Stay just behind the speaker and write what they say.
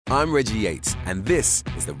I'm Reggie Yates, and this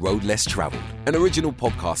is The Road Less Traveled, an original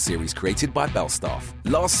podcast series created by Belstaff.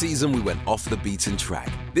 Last season, we went off the beaten track.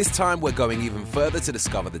 This time, we're going even further to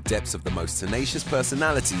discover the depths of the most tenacious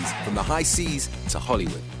personalities from the high seas to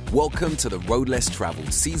Hollywood. Welcome to The Road Less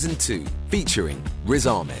Traveled Season 2, featuring Riz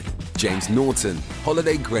Ahmed, James Norton,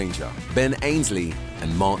 Holiday Granger, Ben Ainsley,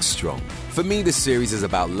 and Mark Strong. For me, this series is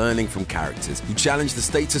about learning from characters who challenge the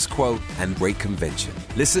status quo and break convention.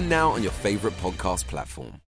 Listen now on your favorite podcast platform.